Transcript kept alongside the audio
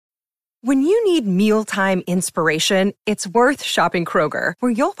When you need mealtime inspiration, it's worth shopping Kroger,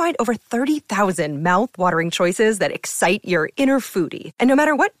 where you'll find over 30,000 mouth-watering choices that excite your inner foodie. And no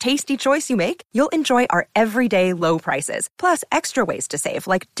matter what tasty choice you make, you'll enjoy our everyday low prices, plus extra ways to save,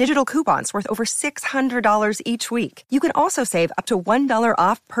 like digital coupons worth over $600 each week. You can also save up to $1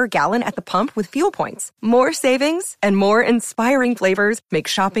 off per gallon at the pump with fuel points. More savings and more inspiring flavors make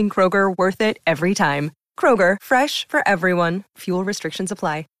shopping Kroger worth it every time. Kroger, fresh for everyone. Fuel restrictions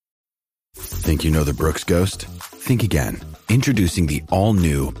apply. Think you know the Brooks Ghost? Think again. Introducing the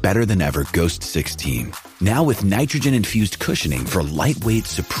all-new, better-than-ever Ghost 16. Now with nitrogen-infused cushioning for lightweight,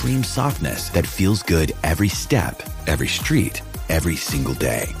 supreme softness that feels good every step, every street, every single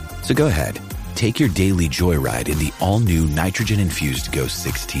day. So go ahead, take your daily joyride in the all-new nitrogen-infused Ghost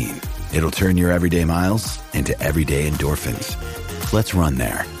 16. It'll turn your everyday miles into everyday endorphins. Let's run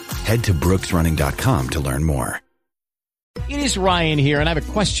there. Head to brooksrunning.com to learn more. It is Ryan here, and I have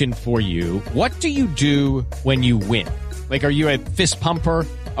a question for you. What do you do when you win? Like, are you a fist pumper,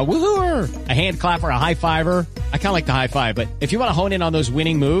 a woohooer, a hand clapper, a high fiver? I kind of like the high five, but if you want to hone in on those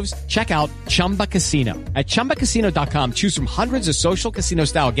winning moves, check out Chumba Casino. At ChumbaCasino.com, choose from hundreds of social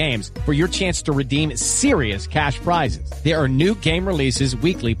casino-style games for your chance to redeem serious cash prizes. There are new game releases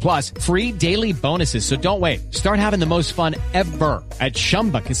weekly, plus free daily bonuses, so don't wait. Start having the most fun ever at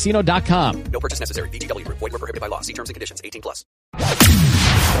ChumbaCasino.com. No purchase necessary. VGW. Void where prohibited by law. See terms and conditions. 18+.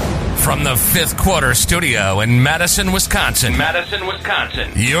 From the Fifth Quarter Studio in Madison, Wisconsin.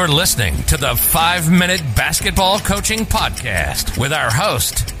 You're listening to the 5-Minute Basketball Coaching Podcast with our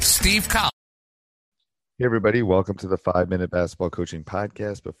host, Steve Collins. Hey, everybody. Welcome to the 5-Minute Basketball Coaching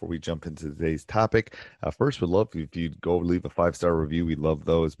Podcast. Before we jump into today's topic, first, we'd love if you'd go leave a 5-star review. We love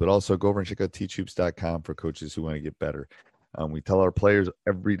those. But also go over and check out teachhoops.com for coaches who want to get better. We tell our players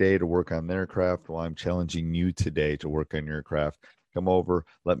every day to work on their craft. Well, I'm challenging you today to work on your craft. Come over.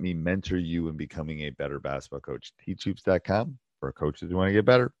 Let me mentor you in becoming a better basketball coach. teachhoops.com for coaches who want to get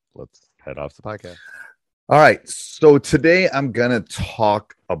better. Let's head off the podcast. All right. So today I'm going to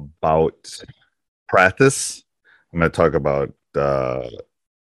talk about practice. I'm going to talk about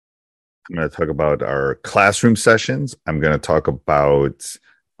our classroom sessions. I'm going to talk about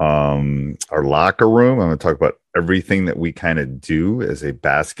our locker room. I'm going to talk about everything that we kind of do as a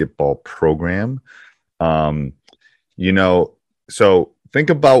basketball program. So think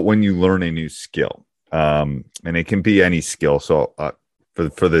about when you learn a new skill, and it can be any skill. So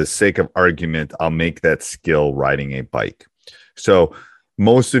for the sake of argument, I'll make that skill riding a bike. So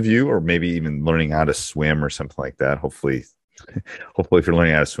most of you, or maybe even learning how to swim or something like that. Hopefully if you're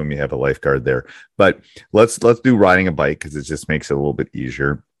learning how to swim, you have a lifeguard there. But let's do riding a bike because it just makes it a little bit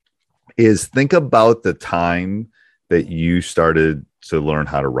easier. Is think about the time that you started to learn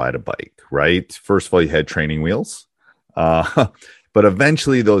how to ride a bike, right? First of all, you had training wheels. But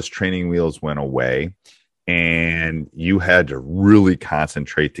eventually those training wheels went away and you had to really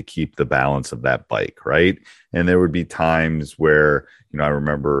concentrate to keep the balance of that bike, right? And there would be times where, I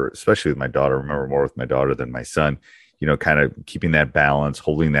remember, especially with my daughter, I remember more with my daughter than my son, kind of keeping that balance,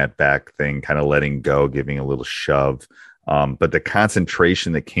 holding that back thing, kind of letting go, giving a little shove. But the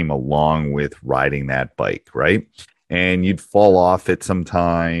concentration that came along with riding that bike, right? And you'd fall off it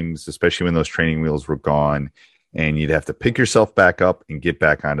sometimes, especially when those training wheels were gone. And you'd have to pick yourself back up and get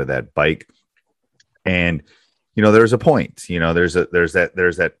back onto that bike. And, there's a point, there's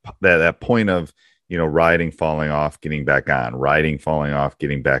that point of, riding, falling off, getting back on, riding, falling off,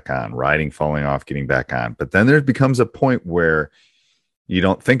 getting back on, riding, falling off, getting back on. But then there becomes a point where you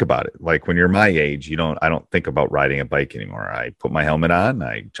don't think about it. Like when you're my age, I don't think about riding a bike anymore. I put my helmet on,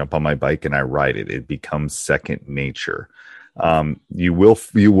 I jump on my bike and I ride it. It becomes second nature. You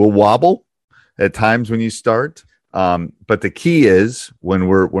will wobble at times when you start. But the key is when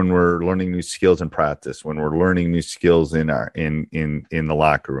we're learning new skills in practice, when we're learning new skills in the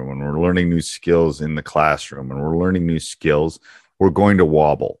locker room, when we're learning new skills in the classroom, when we're learning new skills, we're going to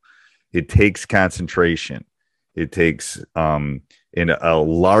wobble. It takes concentration. It takes in a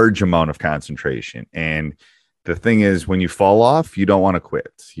large amount of concentration. And the thing is, when you fall off, you don't want to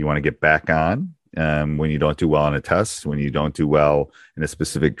quit. You want to get back on. When you don't do well on a test, when you don't do well in a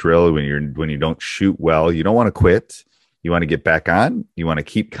specific drill, when you don't shoot well, you don't want to quit. You want to get back on. You want to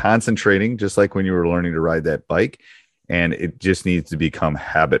keep concentrating, just like when you were learning to ride that bike. And it just needs to become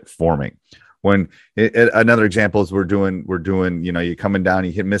habit forming. Another example is we're doing, you're coming down,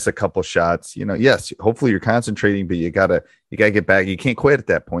 you miss a couple shots, yes, hopefully you're concentrating, but you gotta get back. You can't quit at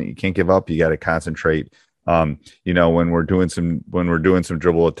that point. You can't give up. You got to concentrate. When we're doing some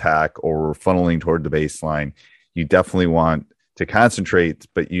dribble attack or we're funneling toward the baseline, you definitely want to concentrate,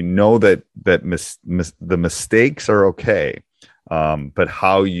 but that the mistakes are okay. but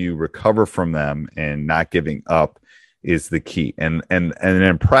how you recover from them and not giving up is the key. And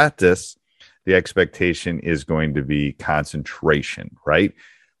in practice, the expectation is going to be concentration, right?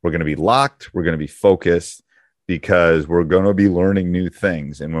 We're going to be locked. We're going to be focused because we're going to be learning new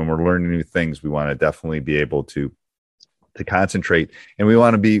things. And when we're learning new things, we want to definitely be able to concentrate, and we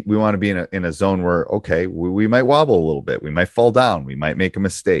want to be in a zone where, okay, we might wobble a little bit. We might fall down. We might make a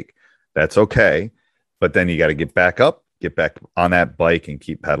mistake. That's okay. But then you got to get back up, get back on that bike and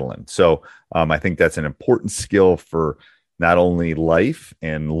keep pedaling. So I think that's an important skill for not only life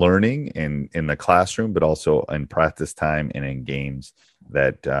and learning and in the classroom, but also in practice time and in games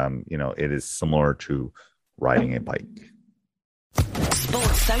that, it is similar to riding a bike.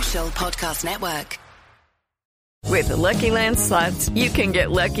 Sports Social Podcast Network. With the Lucky Land Slots, you can get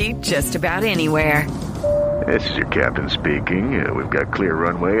lucky just about anywhere. This is your captain speaking. We've got clear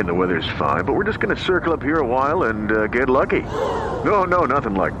runway and the weather's fine, but we're just going to circle up here a while and get lucky. No,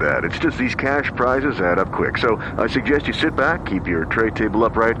 nothing like that. It's just these cash prizes add up quick. So I suggest you sit back, keep your tray table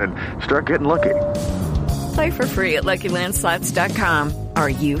upright, and start getting lucky. Play for free at LuckyLandSlots.com. Are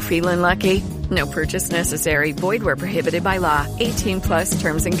you feeling lucky? No purchase necessary. Void where prohibited by law. 18+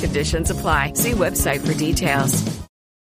 terms and conditions apply. See website for details.